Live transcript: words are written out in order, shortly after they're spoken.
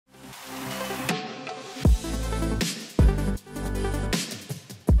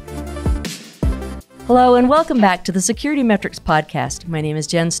Hello and welcome back to the SecurityMetrics podcast. My name is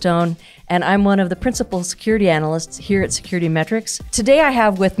Jen Stone and I'm one of the principal security analysts here at SecurityMetrics. Today I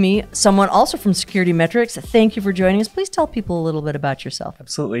have with me someone also from SecurityMetrics. Thank you for joining us. Please tell people a little bit about yourself.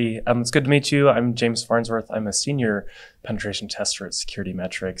 Absolutely. It's good to meet you. I'm James Farnsworth. I'm a senior penetration tester at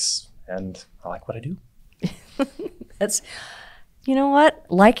SecurityMetrics and I like what I do. That's, you know what?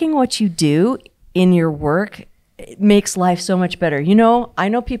 Liking what you do in your work, it makes life so much better. You know, I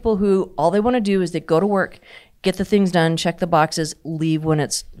know people who all they want to do is they go to work, get the things done, check the boxes, leave when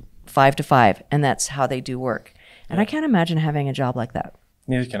it's 5 to 5, and that's how they do work. And I can't imagine having a job like that.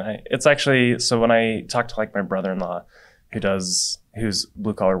 Neither can I. It's actually, so when I talk to like my brother-in-law who's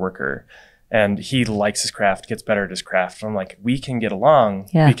blue collar worker, and he likes his craft, gets better at his craft. And I'm like, we can get along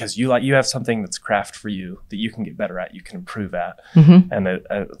because you have something that's craft for you that you can get better at, you can improve at. And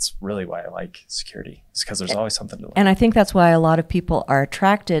it's really why I like security. It's because there's always something to learn. And I think that's why a lot of people are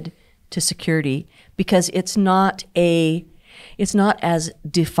attracted to security because it's not as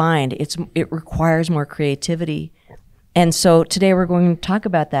defined. It requires more creativity. And so today we're going to talk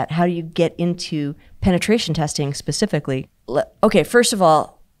about that. How do you get into penetration testing specifically? Okay, first of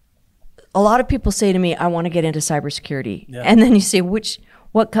all, a lot of people say to me, I want to get into cybersecurity. Yeah. And then you say,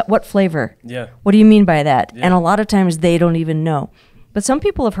 what flavor? Yeah. What do you mean by that? Yeah. And a lot of times they don't even know. But some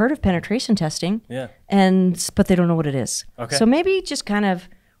people have heard of penetration testing, but they don't know what it is. Okay. So maybe just kind of,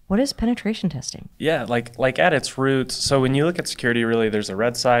 what is penetration testing? Yeah, like at its roots, so when you look at security, really there's a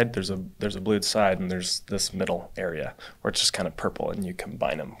red side, there's a blue side, and there's this middle area where it's just kind of purple and you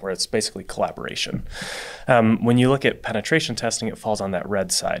combine them, where it's basically collaboration. When you look at penetration testing, it falls on that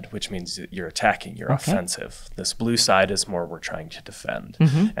red side, which means that you're attacking, you're offensive. This blue side is more we're trying to defend.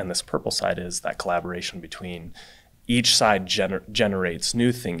 And this purple side is that collaboration between each side generates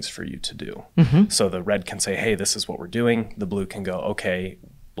new things for you to do. So the red can say, hey, this is what we're doing. The blue can go, okay,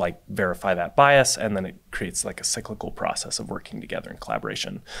 like verify that bias, and then it creates like a cyclical process of working together in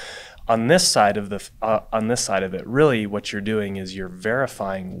collaboration. On this side of it, really what you're doing is you're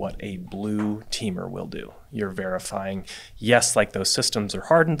verifying what a blue teamer will do. You're verifying, yes, like those systems are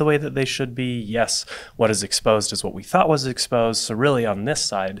hardened the way that they should be. Yes, what is exposed is what we thought was exposed. So really on this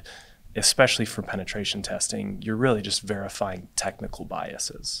side, especially for penetration testing, you're really just verifying technical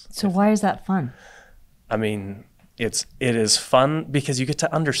biases. So why is that fun? I mean, it is fun because you get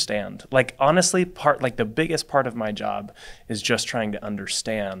to understand. Like honestly, the biggest part of my job is just trying to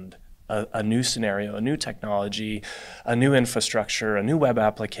understand a new scenario, a new technology, a new infrastructure, a new web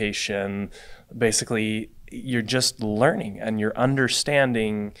application. Basically, you're just learning and you're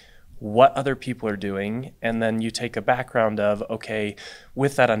understanding what other people are doing, and then you take a background of, okay,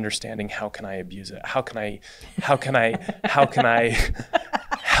 with that understanding, how can I abuse it? How can I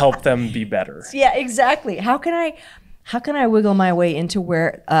help them be better? Yeah, exactly. How can I wiggle my way into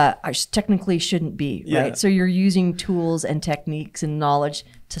where I technically shouldn't be, right? So you're using tools and techniques and knowledge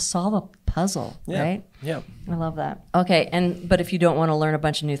to solve a puzzle, right? Yeah. I love that. Okay, but if you don't want to learn a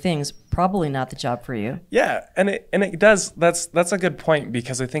bunch of new things, probably not the job for you. Yeah, and it does. That's a good point,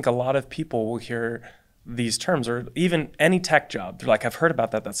 because I think a lot of people will hear these terms, or even any tech job, they're like, I've heard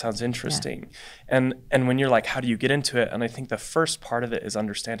about that, that sounds interesting. And when you're like, how do you get into it? And I think the first part of it is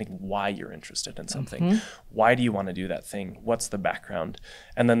understanding why you're interested in something. Why do you want to do that thing? What's the background?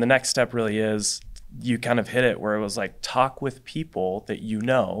 And then the next step really is, you kind of hit it where it was like, talk with people that you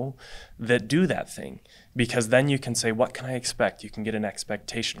know that do that thing, because then you can say, what can I expect? You can get an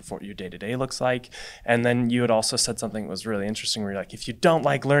expectation for what your day-to-day looks like. And then you had also said something that was really interesting, where you're like, if you don't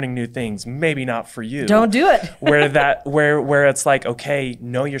like learning new things, maybe not for you. Don't do it. where it's like, okay,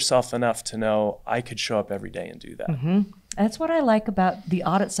 know yourself enough to know I could show up every day and do that. That's what I like about the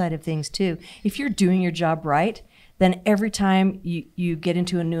audit side of things too. If you're doing your job right, then every time you get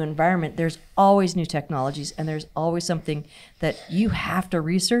into a new environment, there's always new technologies, and there's always something that you have to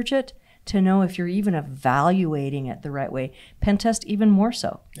research it to know if you're even evaluating it the right way. Pen test even more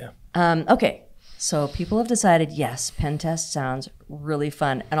so. Yeah. Okay, so people have decided, yes, pen test sounds really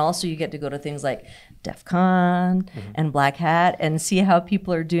fun. And also you get to go to things like DEF CON and Black Hat and see how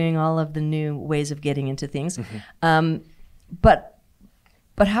people are doing all of the new ways of getting into things.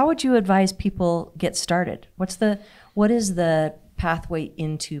 But how would you advise people get started? What is the pathway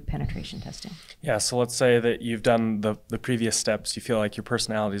into penetration testing? Yeah, so let's say that you've done the previous steps. You feel like your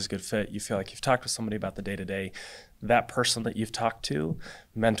personality is a good fit. You feel like you've talked with somebody about the day-to-day. That person that you've talked to,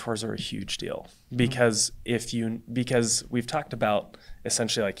 mentors are a huge deal, because because we've talked about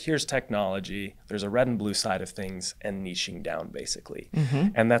essentially like, here's technology, there's a red and blue side of things, and niching down basically.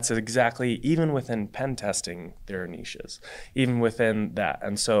 And that's exactly, even within pen testing, there are niches, even within that.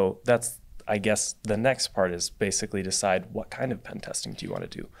 And so that's I guess the next part is basically decide what kind of pen testing do you want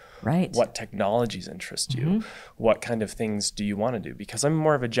to do? Right. What technologies interest you? What kind of things do you want to do? Because I'm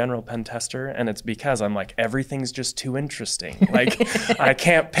more of a general pen tester, and it's because I'm like, everything's just too interesting. Like, I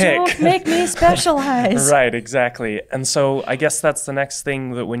can't pick. Don't make me specialize. Right, exactly. And so I guess that's the next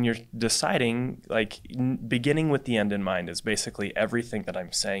thing, that when you're deciding, like beginning with the end in mind is basically everything that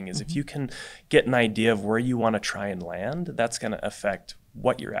I'm saying is if you can get an idea of where you want to try and land, that's going to affect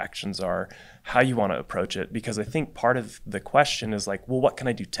what your actions are, how you want to approach it. Because I think part of the question is like, well, what can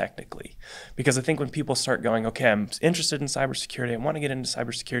I do technically? Because I think when people start going, okay, I'm interested in cybersecurity, I want to get into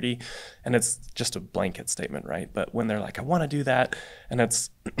cybersecurity, and it's just a blanket statement, right? But when they're like, I want to do that, and it's,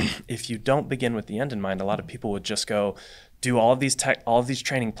 if you don't begin with the end in mind, a lot of people would just go, do all of these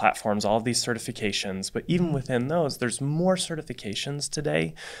training platforms, all of these certifications, but even within those, there's more certifications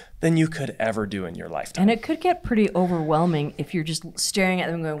today than you could ever do in your lifetime. And it could get pretty overwhelming if you're just staring at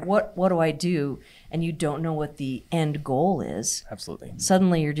them going, what do I do? And you don't know what the end goal is. Absolutely.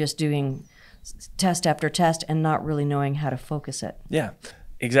 Suddenly you're just doing test after test and not really knowing how to focus it. Yeah,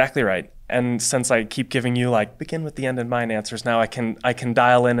 exactly right. And since I keep giving you like begin with the end in mind answers, now I can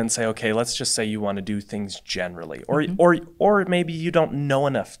dial in and say, okay, let's just say you want to do things generally, or maybe you don't know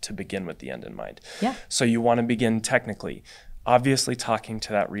enough to begin with the end in mind. Yeah. So you want to begin technically. Obviously, talking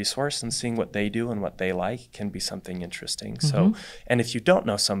to that resource and seeing what they do and what they like can be something interesting. So, and if you don't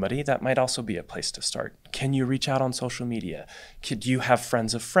know somebody, that might also be a place to start. Can you reach out on social media? Do you have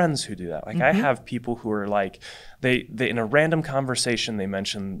friends of friends who do that? Like I have people who are like, they in a random conversation, they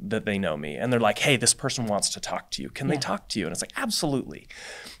mention that they know me and they're like, hey, this person wants to talk to you. Can they talk to you? And it's like, absolutely.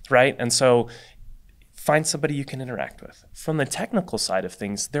 Right. And so find somebody you can interact with. From the technical side of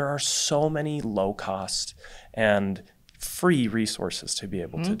things, there are so many low cost and free resources to be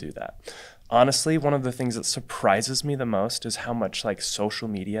able to do that. Honestly, one of the things that surprises me the most is how much like social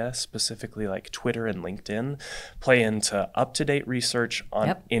media, specifically like Twitter and LinkedIn, play into up-to-date research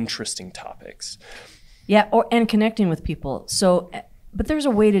on interesting topics. Yeah, and connecting with people. So, but there's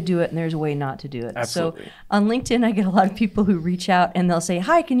a way to do it and there's a way not to do it. Absolutely. So on LinkedIn, I get a lot of people who reach out and they'll say,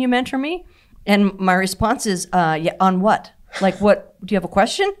 hi, can you mentor me? And my response is, yeah, on what? Like, what, do you have a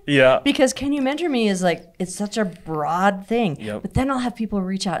question? Yeah. Because can you mentor me is like, it's such a broad thing. Yep. But then I'll have people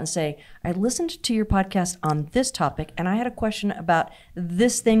reach out and say, I listened to your podcast on this topic and I had a question about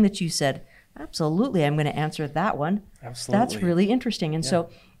this thing that you said. Absolutely, I'm going to answer that one. Absolutely. That's really interesting. And so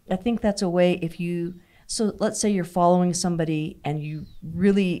I think that's a way so let's say you're following somebody and you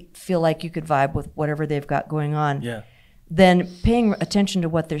really feel like you could vibe with whatever they've got going on. Yeah. Then paying attention to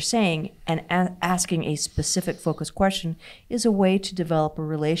what they're saying and asking a specific focused question is a way to develop a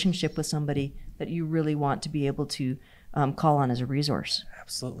relationship with somebody that you really want to be able to call on as a resource.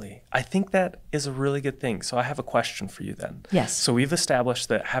 Absolutely. I think that is a really good thing. So I have a question for you then. Yes. So we've established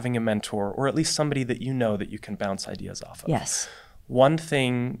that having a mentor, or at least somebody that you know that you can bounce ideas off of. Yes. One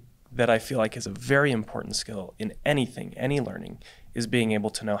thing that I feel like is a very important skill in anything, any learning, is being able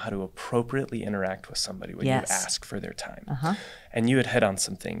to know how to appropriately interact with somebody when you ask for their time. And you had hit on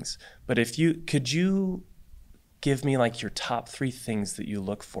some things, but could you give me like your top 3 things that you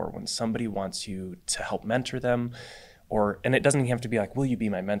look for when somebody wants you to help mentor them? And it doesn't have to be like, will you be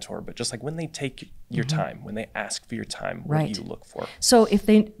my mentor? But just like when they take your time, when they ask for your time, what do you look for? So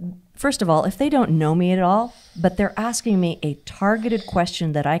first of all, if they don't know me at all, but they're asking me a targeted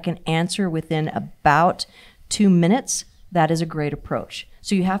question that I can answer within about 2 minutes, that is a great approach.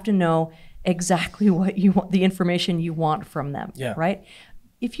 So you have to know exactly what you want, the information you want from them, right?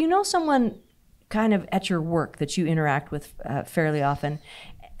 If you know someone kind of at your work that you interact with fairly often,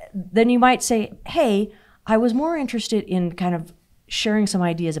 then you might say, hey, I was more interested in kind of sharing some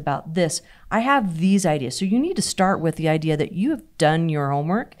ideas about this. I have these ideas. So you need to start with the idea that you have done your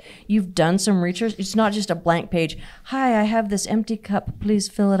homework. You've done some research. It's not just a blank page. Hi, I have this empty cup. Please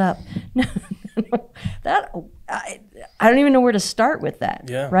fill it up. No, I don't even know where to start with that,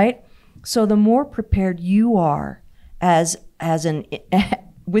 right? So the more prepared you are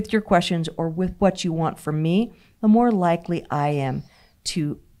with your questions or with what you want from me, the more likely I am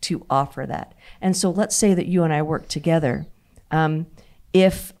to offer that. And so let's say that you and I work together.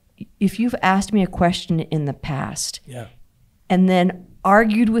 If you've asked me a question in the past and then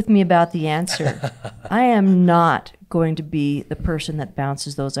argued with me about the answer, I am not going to be the person that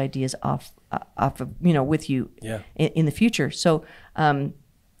bounces those ideas off of, with you in the future. So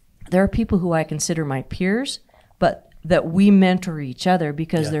there are people who I consider my peers, but that we mentor each other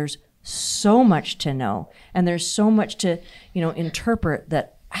because there's so much to know and there's so much to, interpret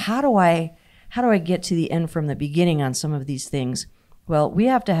that how do I get to the end from the beginning on some of these things? Well, we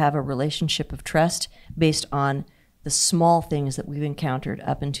have to have a relationship of trust based on the small things that we've encountered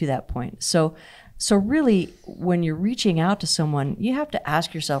up until that point. So really, when you're reaching out to someone, you have to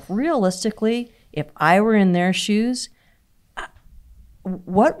ask yourself, realistically, if I were in their shoes,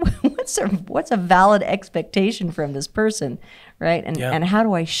 what's a valid expectation from this person, right? And how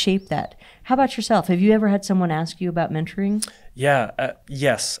do I shape that? How about yourself? Have you ever had someone ask you about mentoring? Yeah,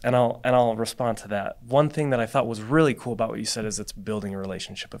 yes, and I'll respond to that. One thing that I thought was really cool about what you said is it's building a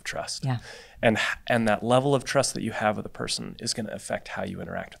relationship of trust. Yeah. And that level of trust that you have with a person is going to affect how you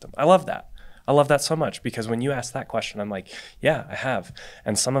interact with them. I love that. I love that so much, because when you ask that question, I'm like, yeah, I have.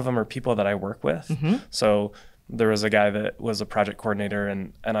 And some of them are people that I work with. Mm-hmm. So there was a guy that was a project coordinator,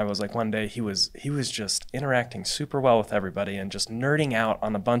 and I was like, one day he was just interacting super well with everybody and just nerding out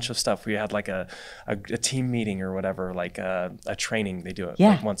on a bunch of stuff. We had like a team meeting or whatever, like a training. They do it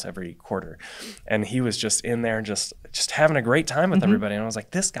like once every quarter. And he was just in there and just having a great time with everybody. And I was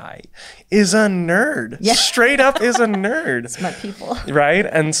like, this guy is a nerd. Yeah. Straight up is a nerd. Smart people. Right?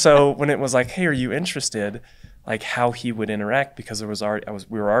 And so when it was like, hey, are you interested? Like how he would interact, because we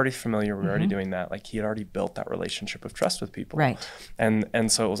were already familiar, we were already doing that. Like he had already built that relationship of trust with people. Right.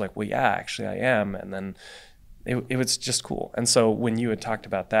 And so it was like, well, yeah, actually I am. And then it was just cool. And so when you had talked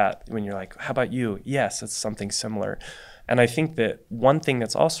about that, when you're like, how about you? Yes, it's something similar. And I think that one thing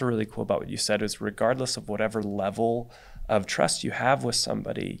that's also really cool about what you said is, regardless of whatever level of trust you have with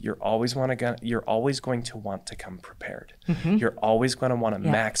somebody, you're always going to want to come prepared. Mm-hmm. You're always going to want to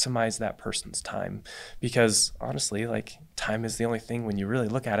maximize that person's time, because honestly, like, time is the only thing, when you really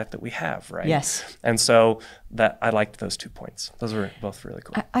look at it, that we have, right? Yes. And so that I liked those 2 points. Those were both really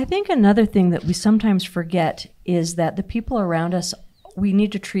cool. I think another thing that we sometimes forget is that the people around us, we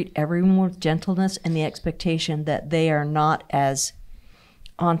need to treat everyone with gentleness and the expectation that they are not as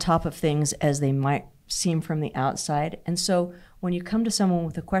on top of things as they might seem from the outside. And so when you come to someone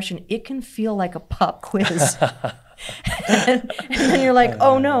with a question, it can feel like a pop quiz. and then you're like,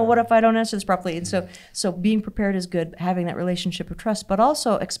 oh no, what if I don't answer this properly? And so being prepared is good, having that relationship of trust, but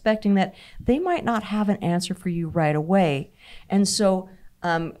also expecting that they might not have an answer for you right away. And so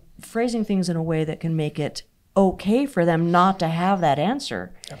phrasing things in a way that can make it okay for them not to have that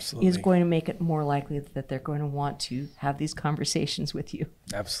answer is going to make it more likely that they're going to want to have these conversations with you.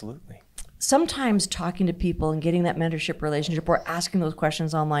 Absolutely. Sometimes talking to people and getting that mentorship relationship or asking those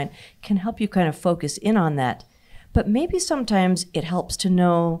questions online can help you kind of focus in on that. But maybe sometimes it helps to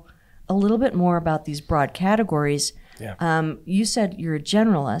know a little bit more about these broad categories. Yeah. You said you're a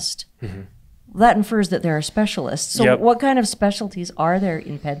generalist. Mm-hmm. That infers that there are specialists. So what kind of specialties are there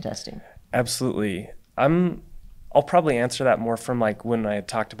in pen testing? Absolutely. I'll probably answer that more from, like, when I had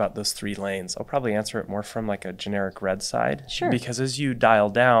talked about those 3 lanes, I'll probably answer it more from like a generic red side. Sure. Because as you dial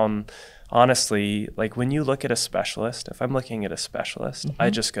down, honestly, like when you look at a specialist, if I'm looking at a specialist, I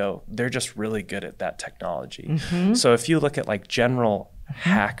just go, they're just really good at that technology. Mm-hmm. So if you look at like general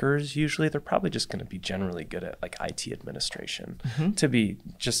hackers, usually they're probably just going to be generally good at like IT administration, to be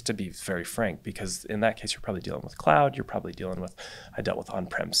very frank, because in that case, you're probably dealing with cloud, you're probably dealing with, I dealt with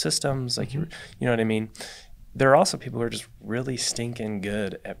on-prem systems, like you know what I mean? There are also people who are just really stinking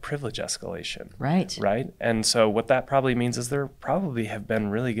good at privilege escalation. Right. Right? And so what that probably means is they probably have been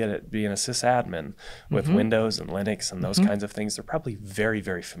really good at being a sysadmin with Windows and Linux and those kinds of things. They're probably very,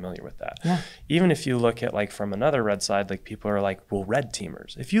 very familiar with that. Yeah. Even if you look at, like, from another red side, like, people are like, well, red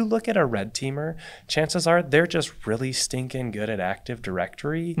teamers. If you look at a red teamer, chances are they're just really stinking good at Active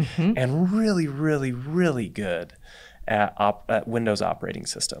Directory and really, really, really good at Windows operating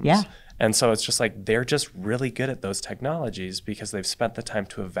systems. Yeah. And so it's just like they're just really good at those technologies because they've spent the time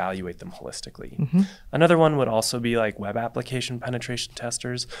to evaluate them holistically. Another one would also be like web application penetration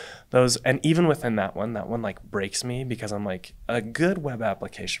testers. Those, and even within that one like breaks me, because I'm like, a good web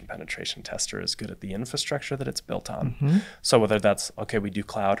application penetration tester is good at the infrastructure that it's built on. So whether that's, okay, we do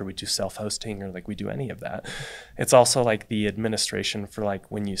cloud or we do self-hosting or like we do any of that, it's also like the administration for like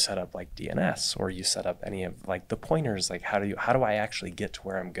when you set up like DNS or you set up any of like the pointers, like how do I actually get to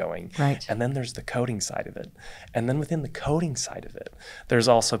where I'm going? Right. And then there's the coding side of it. And then within the coding side of it, there's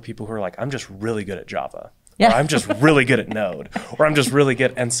also people who are like, I'm just really good at Java. Yeah. Or I'm just really good at Node. Or I'm just really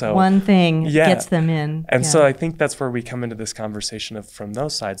good. And so one thing gets them in. And so I think that's where we come into this conversation of, from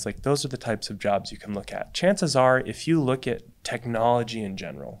those sides, like those are the types of jobs you can look at. Chances are, if you look at technology in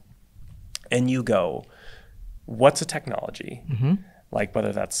general and you go, what's a technology? Like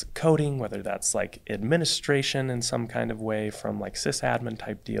whether that's coding, whether that's like administration in some kind of way, from like sysadmin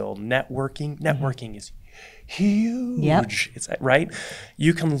type deal, networking is huge. It's right.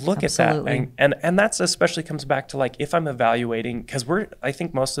 You can look at that, and that's especially comes back to like, if I'm evaluating, because I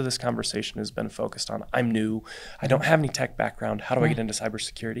think most of this conversation has been focused on, I'm new, I don't have any tech background, how do I get into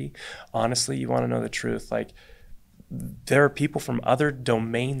cybersecurity? Honestly, you want to know the truth, like there are people from other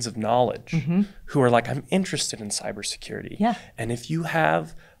domains of knowledge who are like, I'm interested in cybersecurity. Yeah. And if you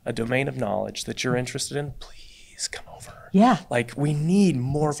have a domain of knowledge that you're interested in, please come over. Yeah. Like, we need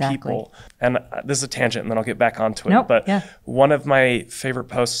more Exactly. people. And this is a tangent, and then I'll get back onto it. Nope, But yeah. one of my favorite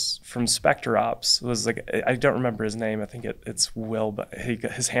posts from Spectre Ops was like, I don't remember his name. I think it's Will, but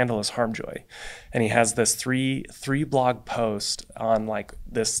his handle is Harmjoy. And he has this three blog post on like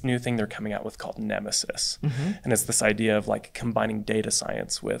this new thing they're coming out with called Nemesis. And it's this idea of like combining data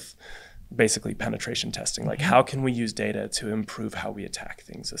science with basically penetration testing. Like, how can we use data to improve how we attack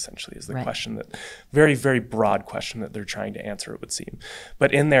things, essentially, is the question that, very, very broad question that they're trying to answer, it would seem.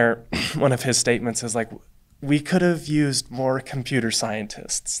 But in there, one of his statements is like, we could have used more computer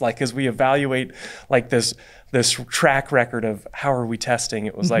scientists. Like, as we evaluate like this track record of how are we testing,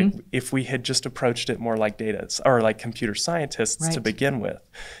 it was like, if we had just approached it more like data or like computer scientists to begin with,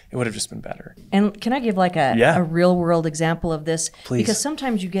 it would have just been better. And can I give like a real world example of this? Please. Because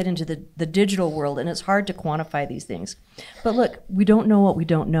sometimes you get into the digital world and it's hard to quantify these things. But look, we don't know what we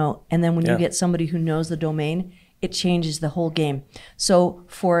don't know. And then when you get somebody who knows the domain, it changes the whole game. So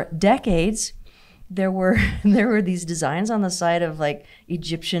for decades, there were these designs on the side of like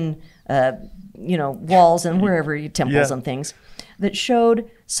Egyptian, walls and wherever, temples and things, that showed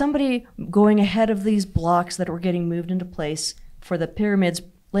somebody going ahead of these blocks that were getting moved into place for the pyramids,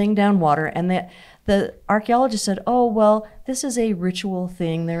 laying down water, and the archaeologist said, "Oh well, this is a ritual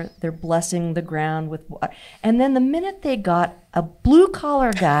thing. They're blessing the ground with water." And then the minute they got a blue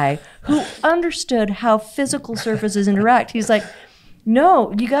collar guy who understood how physical surfaces interact, he's like,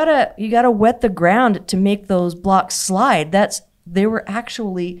 "No, you gotta wet the ground to make those blocks slide." That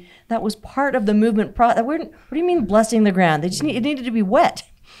was part of the movement. What do you mean blessing the ground? It needed to be wet,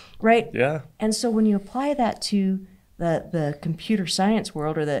 right? Yeah. And so when you apply that to the computer science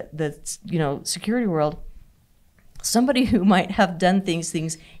world or the security world, somebody who might have done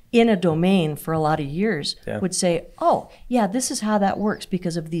things in a domain for a lot of years would say, "Oh, yeah, this is how that works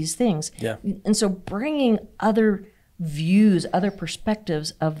because of these things." Yeah. And so bringing other views, other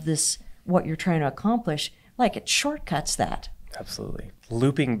perspectives of this, what you're trying to accomplish, like it shortcuts that. Absolutely.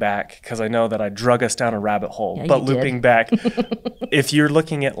 Looping back, because I know that I drug us down a rabbit hole, Yeah, but you did. looping back, if you're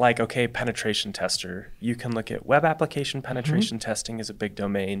looking at like, okay, penetration tester, you can look at web application penetration testing is a big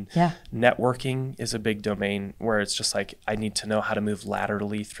domain. Yeah. Networking is a big domain where it's just like, I need to know how to move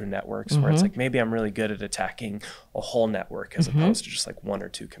laterally through networks, where it's like, maybe I'm really good at attacking a whole network as opposed to just like one or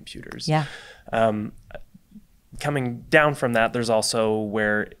two computers. Yeah. Coming down from that, there's also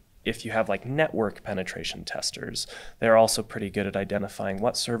where if you have like network penetration testers, they're also pretty good at identifying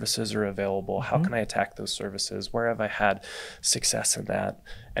what services are available, how can I attack those services, where have I had success in that,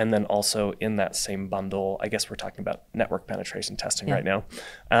 and then also in that same bundle, I guess we're talking about network penetration testing right now,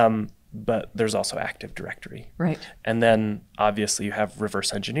 but there's also Active Directory. Right. And then obviously you have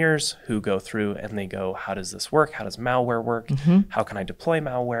reverse engineers who go through and they go, how does this work? How does malware work? How can I deploy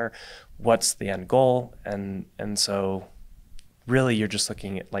malware? What's the end goal? And so really you're just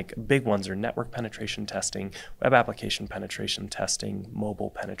looking at like big ones are network penetration testing, web application penetration testing,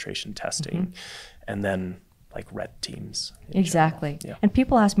 mobile penetration testing, and then like red teams. Exactly. Yeah. And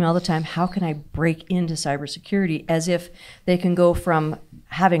people ask me all the time, how can I break into cybersecurity, as if they can go from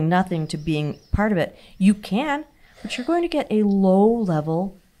having nothing to being part of it. You can, but you're going to get a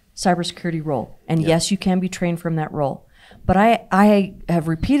low-level cybersecurity role. And yes, you can be trained from that role. But I have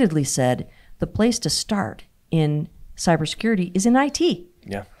repeatedly said the place to start in cybersecurity is in IT.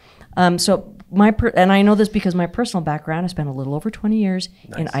 Yeah. So and I know this because my personal background, I spent a little over 20 years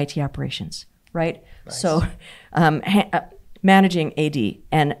in IT operations, right? Nice. So managing AD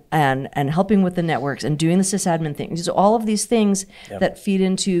and helping with the networks and doing the sysadmin things, so all of these things that feed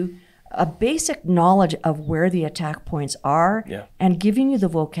into a basic knowledge of where the attack points are and giving you the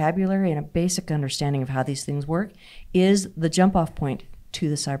vocabulary and a basic understanding of how these things work is the jump off point to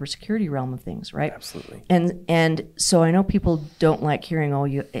the cybersecurity realm of things, right? Absolutely. And so I know people don't like hearing,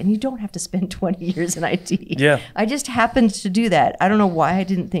 you don't have to spend 20 years in IT. Yeah. I just happened to do that. I don't know why I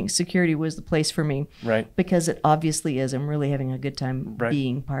didn't think security was the place for me. Right. Because it obviously is. I'm really having a good time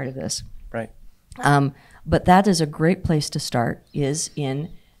being part of this. Right. But that is a great place to start,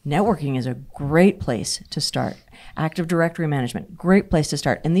 networking is a great place to start. Active Directory management, great place to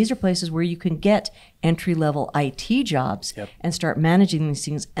start. And these are places where you can get entry-level IT jobs and start managing these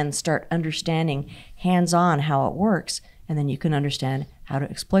things and start understanding hands-on how it works. And then you can understand how to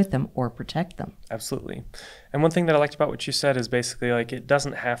exploit them or protect them. Absolutely. And one thing that I liked about what you said is basically like it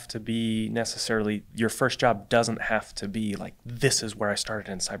doesn't have to be necessarily, your first job doesn't have to be like, this is where I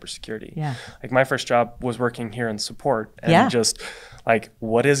started in cybersecurity. Yeah. Like my first job was working here in support and just like,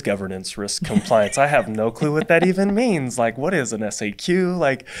 what is governance risk compliance? I have no clue what that even means. Like, what is an SAQ?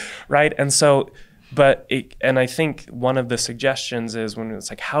 Like, right? And so, and I think one of the suggestions is when it's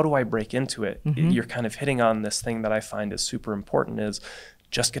like, how do I break into it? You're kind of hitting on this thing that I find is super important is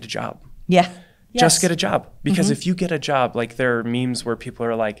just get a job. Yeah. Just get a job. Because if you get a job, like there are memes where people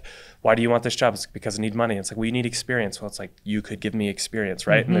are like, why do you want this job? It's because I need money. It's like, well, you need experience. Well, it's like, you could give me experience,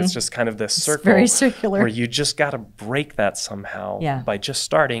 right? And it's just kind of this circle very circular where you just got to break that somehow by just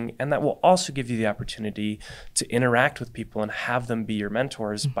starting. And that will also give you the opportunity to interact with people and have them be your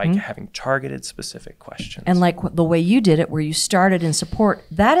mentors by having targeted specific questions. And like the way you did it, where you started in support,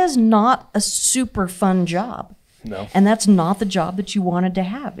 that is not a super fun job. No. And that's not the job that you wanted to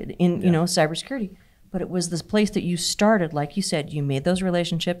have in you know, cybersecurity. But it was this place that you started, like you said, you made those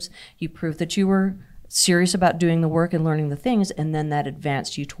relationships, you proved that you were serious about doing the work and learning the things, and then that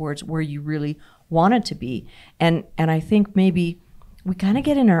advanced you towards where you really wanted to be. And I think maybe we kind of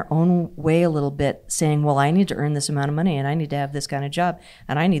get in our own way a little bit, saying, well, I need to earn this amount of money, and I need to have this kind of job,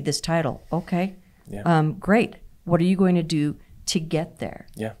 and I need this title. Okay, great. What are you going to do to get there?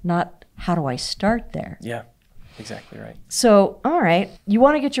 Yeah. Not how do I start there? Yeah. Exactly right. So, all right, you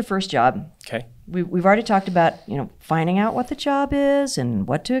want to get your first job. Okay. We've already talked about, you know, finding out what the job is and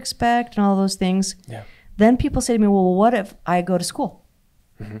what to expect and all those things. Yeah. Then people say to me, well, what if I go to school?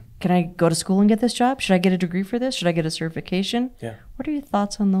 Can I go to school and get this job? Should I get a degree for this? Should I get a certification? Yeah. What are your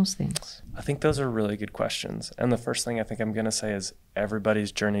thoughts on those things? I think those are really good questions. And the first thing I think I'm going to say is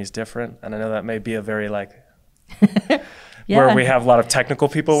everybody's journey is different. And I know that may be a very like... where we have a lot of technical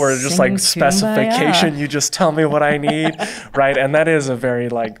people where it's just like specification, you just tell me what I need, right? And that is a very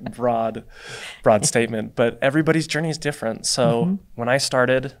like broad statement, but everybody's journey is different. So when I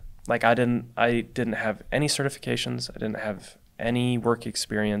started, like I didn't have any certifications, I didn't have any work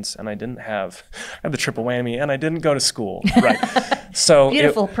experience, and I had the triple whammy, and I didn't go to school, right? So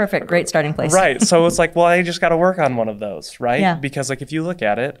beautiful, perfect, great starting place. Right. So it's like, well, I just got to work on one of those, right? Yeah. Because like if you look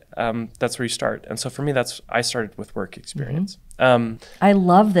at it, that's where you start. And so for me, I started with work experience. I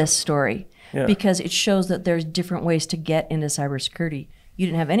love this story because it shows that there's different ways to get into cybersecurity. You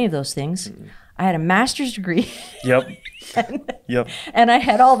didn't have any of those things. I had a master's degree. Yep. And I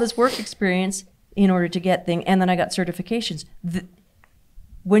had all this work experience in order to get things, and then I got certifications.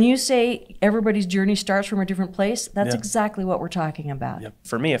 When you say everybody's journey starts from a different place, that's exactly what we're talking about. Yep.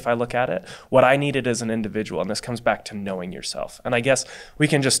 For me, if I look at it, what I needed as an individual, and this comes back to knowing yourself. And I guess we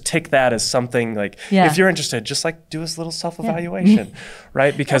can just take that as something like, if you're interested, just like do a little self-evaluation,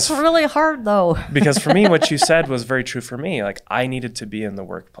 right? Because that's really hard though. Because for me, what you said was very true for me. Like I needed to be in the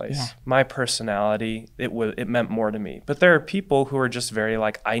workplace. My personality, it meant more to me. But there are people who are just very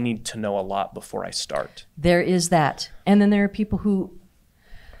like, I need to know a lot before I start. There is that. And then there are people who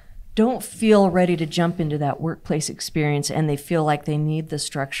don't feel ready to jump into that workplace experience, and they feel like they need the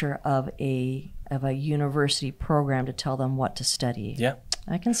structure of a university program to tell them what to study. Yeah.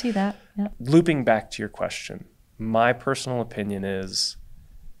 I can see that. Yeah. Looping back to your question, my personal opinion is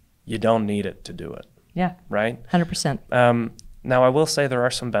you don't need it to do it. Yeah. Right? 100%. Now, I will say there are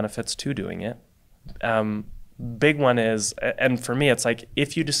some benefits to doing it. Big one is, and for me, it's like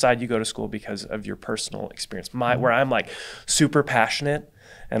if you decide you go to school because of your personal experience, where I'm like super passionate,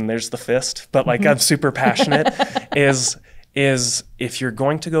 and there's the fist, but like I'm super passionate, is if you're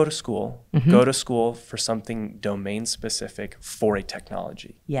going to go to school for something domain specific for a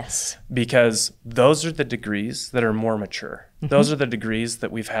technology. Yes. Because those are the degrees that are more mature. Those are the degrees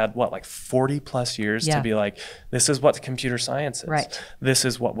that we've had, like 40 plus years to be like, this is what computer science is. Right. This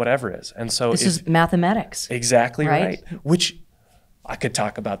is what whatever is. And so this is mathematics. Exactly right. Which I could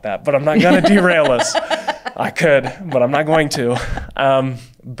talk about that, but I'm not going to derail us. I could, but I'm not going to.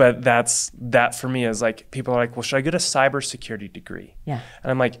 But that for me is like, people are like, well, should I get a cybersecurity degree? Yeah.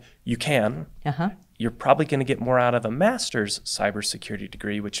 And I'm like, you can. You're probably going to get more out of a master's cybersecurity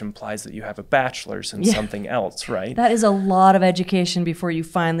degree, which implies that you have a bachelor's in something else, right? That is a lot of education before you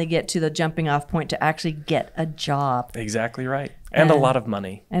finally get to the jumping off point to actually get a job. Exactly right. And a lot of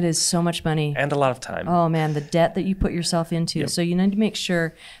money. It is so much money. And a lot of time. Oh man, the debt that you put yourself into. Yep. So you need to make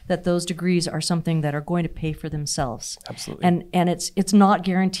sure that those degrees are something that are going to pay for themselves. Absolutely. And it's not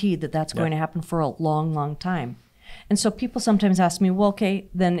guaranteed that that's going to happen for a long, long time. And so people sometimes ask me, well, okay,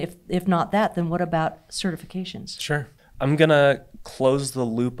 then if not that, then what about certifications? Sure. I'm going to close the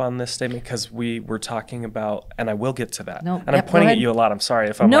loop on this statement because we were talking about, and I will get to that. No, and I'm pointing at you a lot. I'm sorry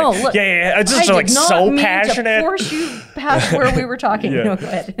if I'm look, yeah. I just I like did not so mean passionate. to force you past where we were talking. Yeah. No, go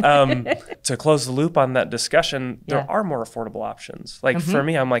ahead. To close the loop on that discussion, there Yeah. are more affordable options. Like for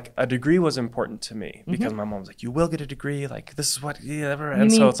me, I'm like, a degree was important to me because my mom was like, you will get a degree. Like this is what,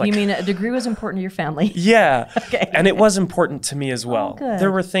 and so it's like, you mean a degree was important to your family? yeah. Okay. And it was important to me as well. Oh, good.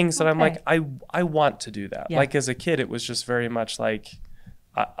 There were things that I'm Okay. like, I want to do that. Yeah. Like as a kid, it was just very much like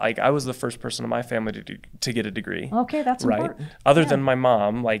I was the first person in my family to get a degree. Okay, that's right. important. Other Yeah. than my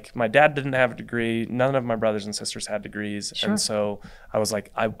mom, like my dad didn't have a degree. None of my brothers and sisters had degrees. Sure. And so I was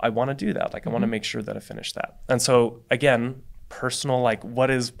like, I want to do that. Like I want to Mm-hmm. make sure that I finish that. And so again, personal, like what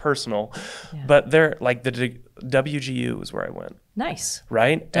is personal? Yeah. But there, like the WGU is where I went. Nice.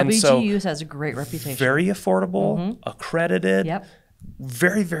 Right. And so WGU has a great reputation. very affordable, accredited, Yep.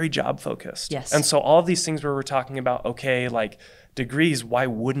 very, very job focused. Yes. And so all of these things where we're talking about, okay, like degrees, why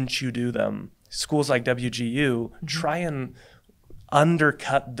wouldn't you do them? Schools like WGU try and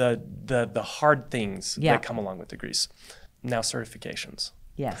undercut the hard things Yeah. that come along with degrees. Now certifications.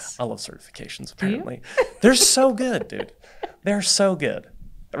 Yes. I love certifications, apparently. They're so good, dude. They're so good.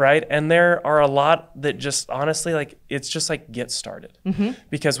 Right. And there are a lot that just honestly, like, it's just like get started.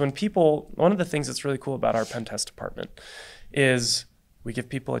 Because when people, one of the things that's really cool about our pen test department is we give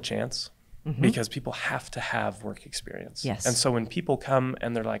people a chance because people have to have work experience. Yes. And so when people come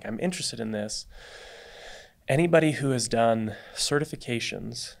and they're like, I'm interested in this, anybody who has done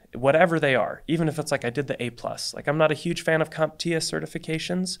certifications, whatever they are, even if it's like I did the A+, like I'm not a huge fan of CompTIA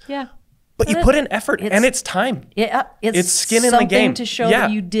certifications. Yeah. But you put in effort and it's time. Yeah, It's skin in the game. Something to show Yeah.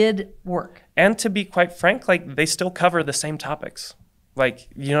 that you did work. And to be quite frank, like they still cover the same topics. Like,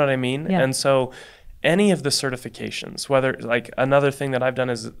 you know what I mean? Yeah. And so any of the certifications, whether like another thing that I've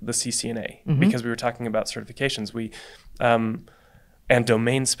done is the CCNA, because we were talking about certifications, and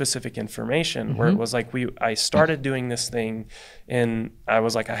domain specific information where it was like I started doing this thing and I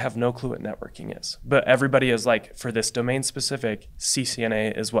was like, I have no clue what networking is, but everybody is like, for this domain specific,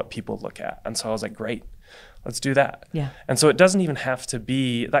 CCNA is what people look at. And so I was like, great, let's do that. Yeah. And so it doesn't even have to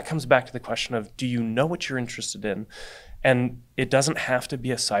be, that comes back to the question of, do you know what you're interested in? And it doesn't have to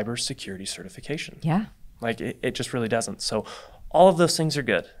be a cybersecurity certification. Yeah. Like it just really doesn't. So all of those things are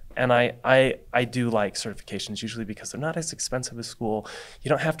good. And I do like certifications usually because they're not as expensive as school. You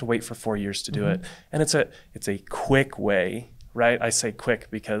don't have to wait for 4 years to do it. And it's a quick way, right? I say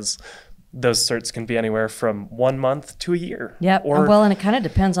quick because those certs can be anywhere from 1 month to a year. Yeah. Or, Well, and it kind of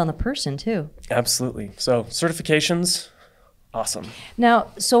depends on the person too. Absolutely. So certifications, awesome. Now,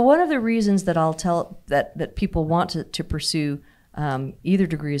 so one of the reasons that I'll tell that people want to pursue either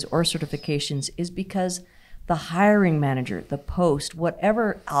degrees or certifications is because the hiring manager, the post,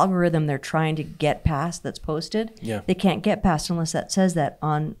 whatever algorithm they're trying to get past that's posted, they can't get past unless that says that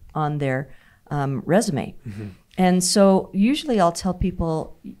on their resume. And so usually I'll tell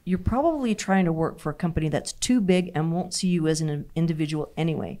people, you're probably trying to work for a company that's too big and won't see you as an individual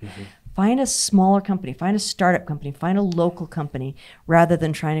anyway. Find a smaller company, find a startup company, find a local company rather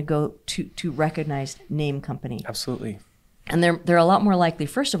than trying to go to recognized name company. Absolutely. And they're a lot more likely,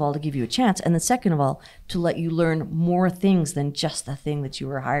 first of all, to give you a chance, and then second of all, to let you learn more things than just the thing that you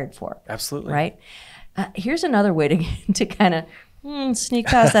were hired for. Absolutely. Right? Here's another way to kind of sneak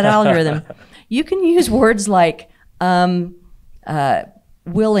past that algorithm. You can use words like willing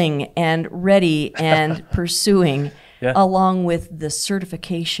and ready and pursuing along with the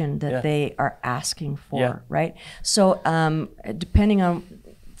certification that they are asking for, right? So depending on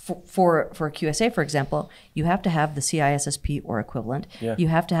for a QSA, for example, you have to have the CISSP or equivalent. You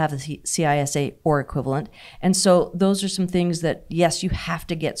have to have the CISA or equivalent. And so those are some things that, yes, you have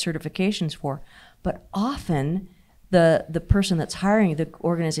to get certifications for. But often the person that's hiring you, the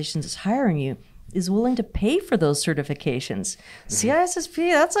organization that's hiring you, is willing to pay for those certifications.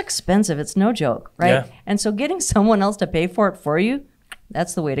 CISSP, that's expensive. It's no joke, right? Yeah. And so getting someone else to pay for it for you,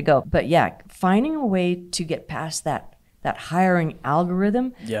 that's the way to go. But yeah, finding a way to get past that hiring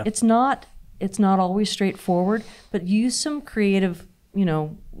algorithm, it's not always straightforward, but use some creative,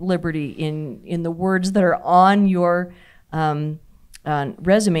 liberty in the words that are on your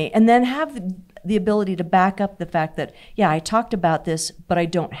resume, and then have the ability to back up the fact that, I talked about this, but I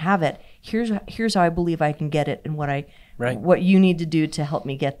don't have it. Here's how I believe I can get it, and what you need to do to help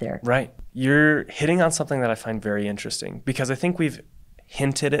me get there. Right. You're hitting on something that I find very interesting, because I think we've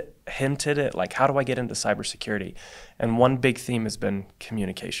hinted at like, how do I get into cybersecurity? And one big theme has been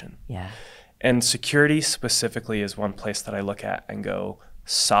communication. Yeah. And security specifically is one place that I look at and go,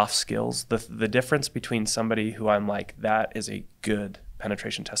 soft skills, the difference between somebody who I'm like, that is a good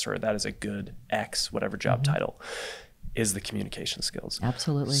penetration tester, or that is a good X, whatever job title, is the communication skills.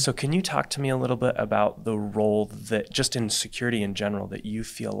 Absolutely. So can you talk to me a little bit about the role that, just in security in general, that you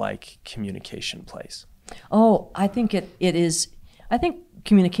feel like communication plays? Oh, I think it is. I think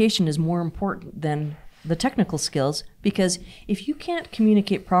communication is more important than the technical skills, because if you can't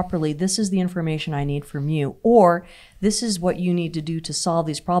communicate properly, this is the information I need from you, or this is what you need to do to solve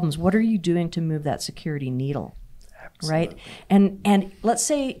these problems. What are you doing to move that security needle? Absolutely. Right? And let's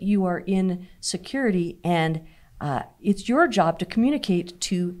say you are in security and it's your job to communicate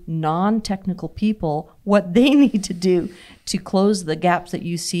to non-technical people what they need to do to close the gaps that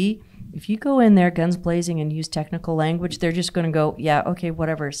you see. If you go in there guns blazing and use technical language, they're just going to go, yeah, okay,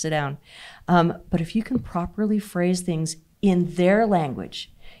 whatever, sit down. But if you can properly phrase things in their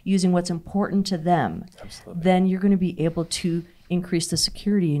language, using what's important to them, absolutely, then you're going to be able to increase the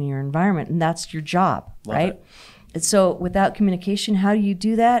security in your environment, and that's your job, Love right? it. And so without communication, how do you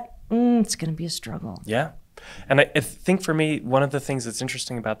do that? It's going to be a struggle. Yeah. And I think for me, one of the things that's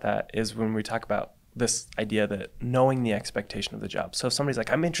interesting about that is when we talk about this idea that knowing the expectation of the job. So if somebody's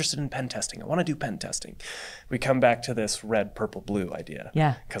like, I'm interested in pen testing, I want to do pen testing, we come back to this red, purple, blue idea.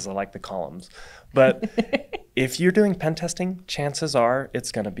 Yeah. Because I like the columns. But if you're doing pen testing, chances are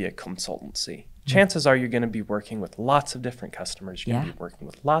it's going to be a consultancy. Chances are you're going to be working with lots of different customers. You're going to be working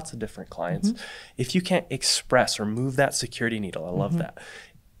with lots of different clients. If you can't express or move that security needle, I love that.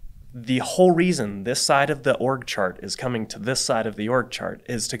 The whole reason this side of the org chart is coming to this side of the org chart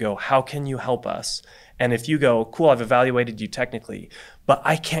is to go, how can you help us? And if you go, cool, I've evaluated you technically, but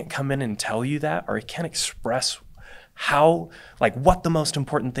I can't come in and tell you that, or I can't express how, like, what the most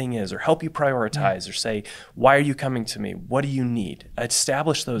important thing is, or help you prioritize, or say, why are you coming to me? What do you need?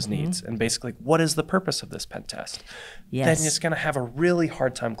 Establish those needs, and basically, what is the purpose of this pen test? Yes. Then it's going to have a really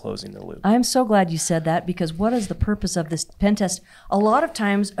hard time closing the loop. I'm so glad you said that, because what is the purpose of this pen test? A lot of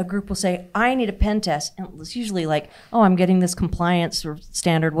times a group will say, I need a pen test. And it's usually like, oh, I'm getting this compliance or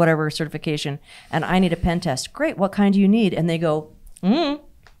standard, whatever certification, and I need a pen test. Great, what kind do you need? And they go,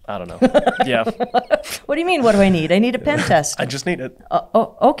 I don't know. Yeah. What do you mean, what do I need? I need a pen test. I just need it.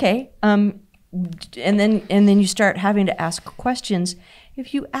 Oh, okay. And then you start having to ask questions.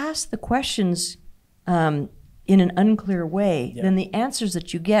 If you ask the questions in an unclear way, then the answers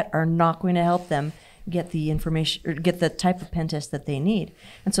that you get are not going to help them get the information or get the type of pen test that they need.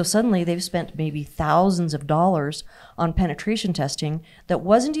 And so suddenly they've spent maybe thousands of dollars on penetration testing that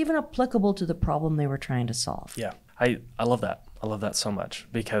wasn't even applicable to the problem they were trying to solve. Yeah, I love that. I love that so much,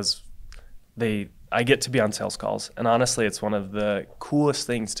 because I get to be on sales calls, and honestly, it's one of the coolest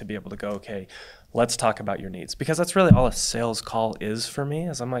things to be able to go, okay, let's talk about your needs, because that's really all a sales call is for me,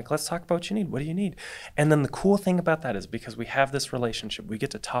 is I'm like, let's talk about what you need. What do you need? And then the cool thing about that is, because we have this relationship, we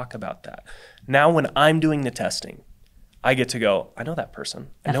get to talk about that. Now when I'm doing the testing, I get to go, I know that person.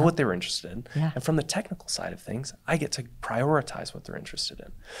 I know what they were interested in. Yeah. And from the technical side of things, I get to prioritize what they're interested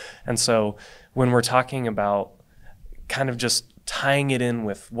in. And so when we're talking about kind of just tying it in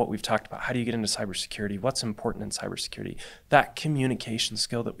with what we've talked about, how do you get into cybersecurity, what's important in cybersecurity, that communication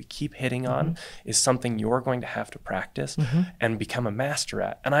skill that we keep hitting on is something you're going to have to practice and become a master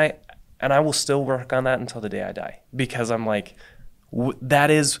at. And I will still work on that until the day I die, because I'm like, that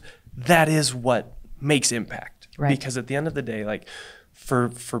is what makes impact. Right. Because at the end of the day, like, for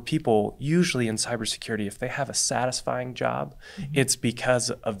people, usually in cybersecurity, if they have a satisfying job, it's because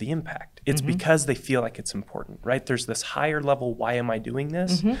of the impact. It's because they feel like it's important, right? There's this higher level, why am I doing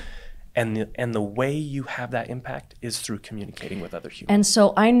this? And the way you have that impact is through communicating with other humans. And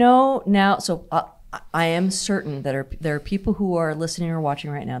so I know now, I am certain that there are people who are listening or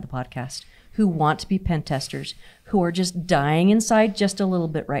watching right now the podcast who want to be pen testers, who are just dying inside just a little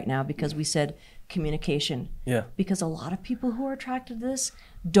bit right now, because we said communication. Yeah. Because a lot of people who are attracted to this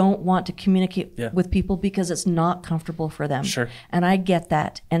don't want to communicate with people because it's not comfortable for them. Sure. And I get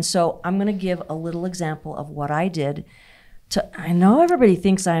that. And so I'm going to give a little example of what I did. I know everybody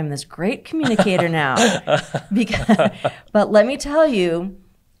thinks I'm this great communicator now, but let me tell you,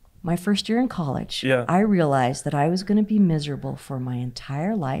 my first year in college, I realized that I was going to be miserable for my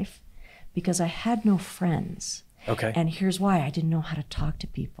entire life because I had no friends. Okay. And here's why. I didn't know how to talk to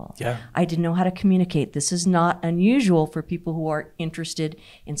people. Yeah. I didn't know how to communicate. This is not unusual for people who are interested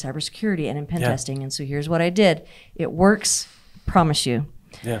in cybersecurity and in pen testing. And so here's what I did. It works, promise you.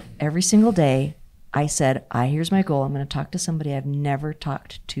 Yeah. Every single day, I said, here's my goal. I'm going to talk to somebody I've never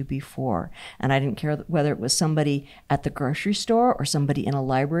talked to before. And I didn't care whether it was somebody at the grocery store or somebody in a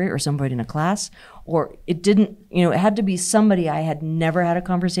library or somebody in a class, or it didn't, it had to be somebody I had never had a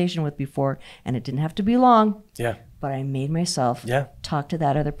conversation with before. And it didn't have to be long. Yeah. But I made myself talk to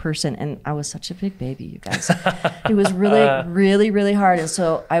that other person. And I was such a big baby, you guys. It was really, really, really hard. And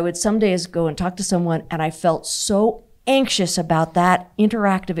so I would some days go and talk to someone, and I felt so anxious about that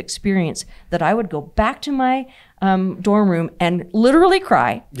interactive experience that I would go back to my dorm room and literally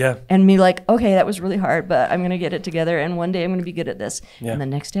cry. Yeah. And be like, okay, that was really hard, but I'm going to get it together. And one day I'm going to be good at this. Yeah. And the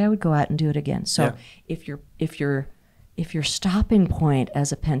next day I would go out and do it again. So if your stopping point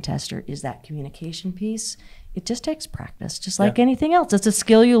as a pen tester is that communication piece, it just takes practice, just like anything else. It's a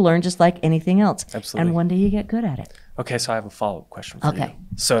skill you learn just like anything else. Absolutely. And one day you get good at it. Okay, so I have a follow-up question for you.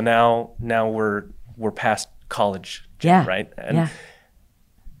 So now we're past college, right? And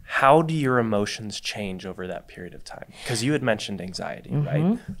how do your emotions change over that period of time? Because you had mentioned anxiety,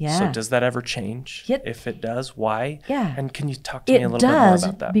 right? Yeah. So does that ever change? If it does, why? Yeah. And can you talk to me a little bit more about that?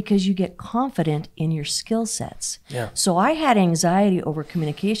 It does, because you get confident in your skill sets. Yeah. So I had anxiety over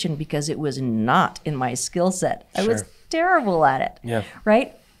communication because it was not in my skill set. I was terrible at it. Yeah.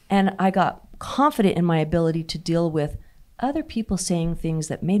 Right? And I got confident in my ability to deal with other people saying things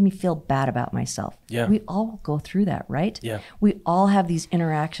that made me feel bad about myself. Yeah. We all go through that, right? Yeah. We all have these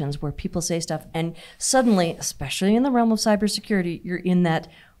interactions where people say stuff, and suddenly, especially in the realm of cybersecurity, you're in that,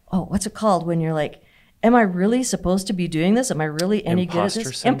 what's it called when you're like, am I really supposed to be doing this? Am I really any good at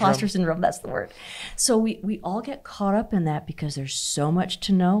this? Imposter syndrome, that's the word. So we all get caught up in that because there's so much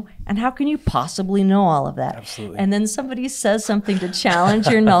to know. And how can you possibly know all of that? Absolutely. And then somebody says something to challenge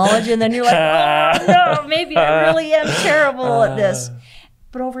your knowledge, and then you're like, oh no, maybe I really am terrible at this.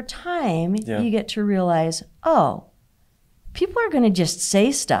 But over time, you get to realize, people are going to just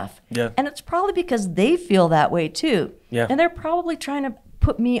say stuff. Yeah. And it's probably because they feel that way too. Yeah. And they're probably trying to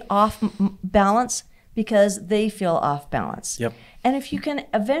put me off balance because they feel off balance. Yep. And if you can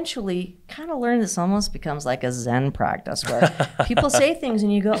eventually kind of learn, this almost becomes like a Zen practice where people say things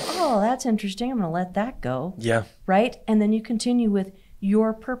and you go, that's interesting, I'm going to let that go. Yeah. Right? And then you continue with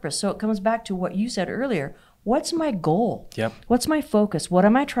your purpose. So it comes back to what you said earlier. What's my goal? Yep. What's my focus? What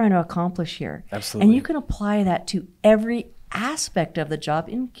am I trying to accomplish here? Absolutely. And you can apply that to every aspect of the job,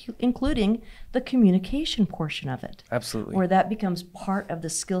 including the communication portion of it. Absolutely. Where that becomes part of the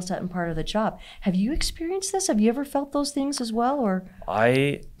skill set and part of the job. Have you experienced this? Have you ever felt those things as well? Or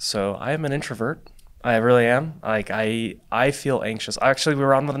I am an introvert. I really am. Like I feel anxious. Actually, we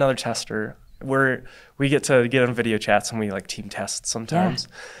were on with another tester where we get on video chats and we like team test sometimes.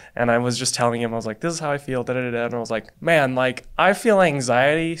 And I was just telling him, I was like, this is how I feel, and I was like, man, like I feel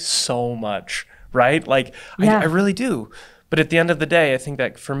anxiety so much, right? Like I really do. But at the end of the day, I think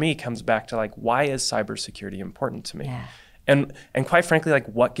that for me comes back to like, why is cybersecurity important to me? Yeah. And quite frankly, like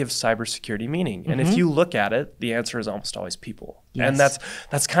what gives cybersecurity meaning? And if you look at it, the answer is almost always people. Yes. And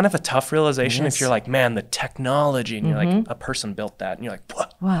that's kind of a tough realization if you're like, man, the technology, and you're like, a person built that, and you're like,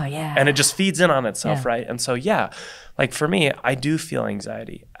 what? Wow, yeah. And it just feeds in on itself, right? And so, like for me, I do feel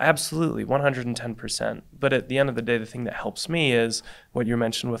anxiety. Absolutely, 110%. But at the end of the day, the thing that helps me is what you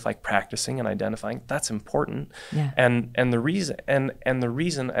mentioned with like practicing and identifying. That's important. Yeah. And the reason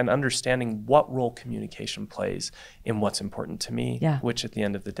and understanding what role communication plays in what's important to me, which at the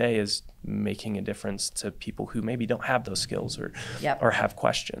end of the day is making a difference to people who maybe don't have those skills or have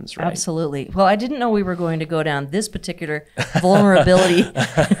questions, right? Absolutely. Well, I didn't know we were going to go down this particular vulnerability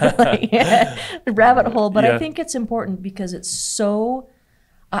rabbit hole, but I think it's important because it's so,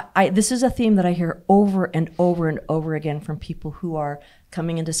 this is a theme that I hear over and over and over again from people who are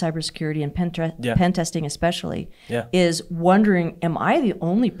coming into cybersecurity and pen testing especially, is wondering, am I the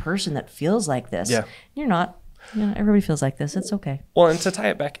only person that feels like this? Yeah. You're not. Everybody feels like this. It's okay. Well, and to tie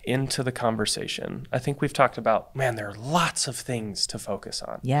it back into the conversation, I think we've talked about, man, there are lots of things to focus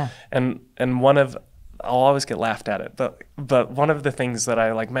on. Yeah. And I'll always get laughed at it, but one of the things that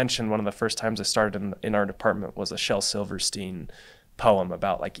I like mentioned one of the first times I started in our department was a Shel Silverstein poem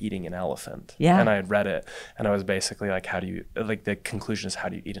about like eating an elephant. Yeah. And I had read it and I was basically like, the conclusion is how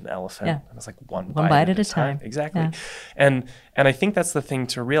do you eat an elephant? Yeah. And I was like, one bite at a time. Exactly. Yeah. And I think that's the thing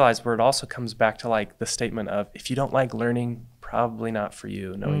to realize, where it also comes back to like the statement of, if you don't like learning, probably not for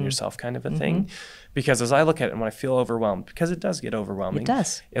you, knowing yourself kind of a thing. Because as I look at it and when I feel overwhelmed, because it does get overwhelming. It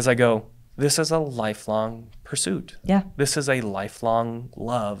does. As I go, this is a lifelong pursuit. Yeah. This is a lifelong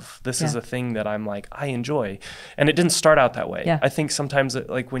love. This is a thing that I'm like, I enjoy. And it didn't start out that way. Yeah. I think sometimes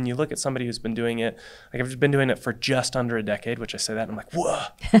like when you look at somebody who's been doing it, like I've been doing it for just under a decade, which I say that and I'm like,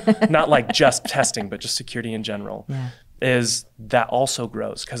 whoa, not like just testing, but just security in general. Yeah. Is that also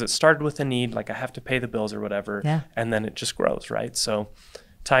grows because it started with a need, like I have to pay the bills or whatever. Yeah. And then it just grows, right? So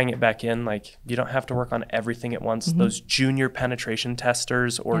tying it back in, like you don't have to work on everything at once. Those junior penetration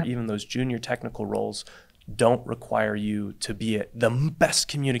testers or even those junior technical roles don't require you to be the best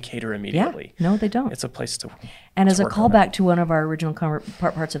communicator immediately. Yeah, no, they don't. It's a place to And to as a work on callback to one of our original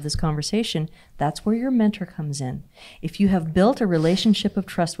parts of this conversation, that's where your mentor comes in. If you have built a relationship of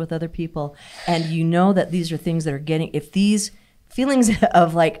trust with other people and you know that these are things that are getting, if these feelings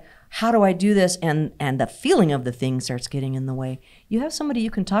of like, how do I do this? And the feeling of the thing starts getting in the way. You have somebody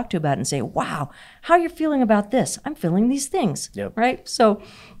you can talk to about it and say, wow, how are you feeling about this? I'm feeling these things, Yep. right? So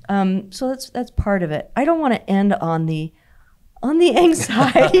that's part of it. I don't want to end on the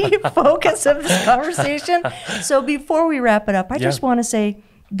anxiety focus of this conversation. So before we wrap it up, I just want to say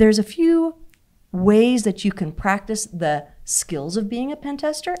there's a few ways that you can practice the skills of being a pen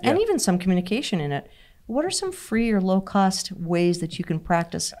tester and even some communication in it. What are some free or low cost ways that you can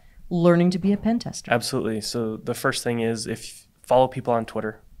practice learning to be a pen tester? Absolutely. So the first thing is follow people on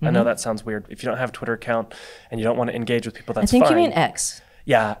Twitter. I know that sounds weird. If you don't have a Twitter account and you don't want to engage with people, that's fine. I think you mean X.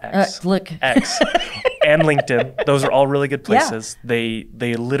 Yeah, X. Look. X. And LinkedIn. Those are all really good places. Yeah.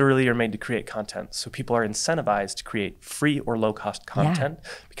 They literally are made to create content. So people are incentivized to create free or low cost content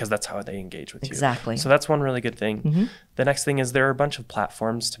because that's how they engage with you. Exactly. So that's one really good thing. The next thing is there are a bunch of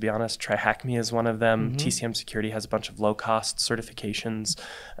platforms, to be honest. TryHackMe is one of them. TCM Security has a bunch of low cost certifications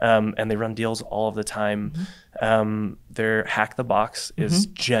and they run deals all of the time. Their Hack the Box is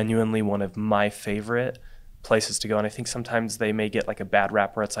genuinely one of my favorite places to go. And I think sometimes they may get like a bad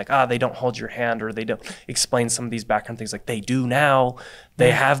rap where it's like, they don't hold your hand or they don't explain some of these background things. Like they do now.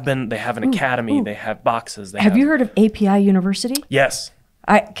 They have an academy. They have boxes. Have you heard of API University? Yes.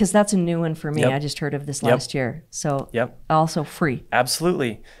 Because that's a new one for me. I just heard of this last year. So also free.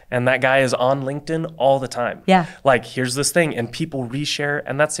 Absolutely. And that guy is on LinkedIn all the time. Yeah. Like, here's this thing, and people reshare.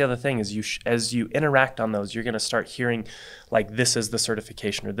 And that's the other thing is as you interact on those, you're going to start hearing like, this is the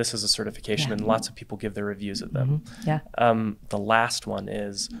certification or this is a certification. And lots of people give their reviews of them. The last one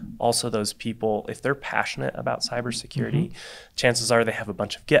is also those people, if they're passionate about cybersecurity, chances are they have a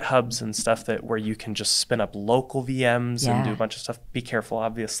bunch of GitHubs and stuff where you can just spin up local VMs and do a bunch of stuff. Be careful,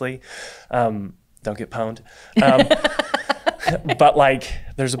 obviously. Don't get pwned. But like,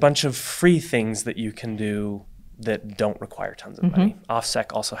 there's a bunch of free things that you can do that don't require tons of money. OffSec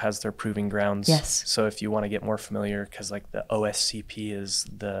also has their proving grounds. Yes. So if you want to get more familiar, because like the OSCP is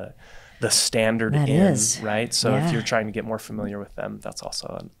the standard right? So if you're trying to get more familiar with them, that's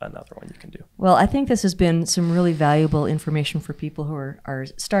also another one you can do. Well, I think this has been some really valuable information for people who are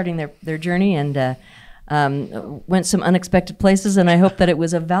starting their journey and went some unexpected places, and I hope that it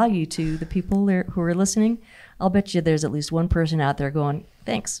was of value to the people who are listening. I'll bet you there's at least one person out there going,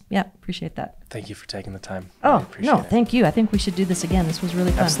 thanks. Yeah, appreciate that. Thank you for taking the time. Oh, no, thank you. I think we should do this again. This was really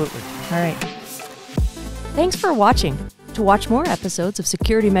fun. Absolutely. All right. Thanks for watching. To watch more episodes of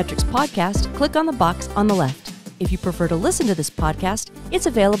SecurityMetrics podcast, click on the box on the left. If you prefer to listen to this podcast, it's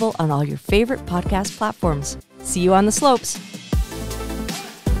available on all your favorite podcast platforms. See you on the slopes.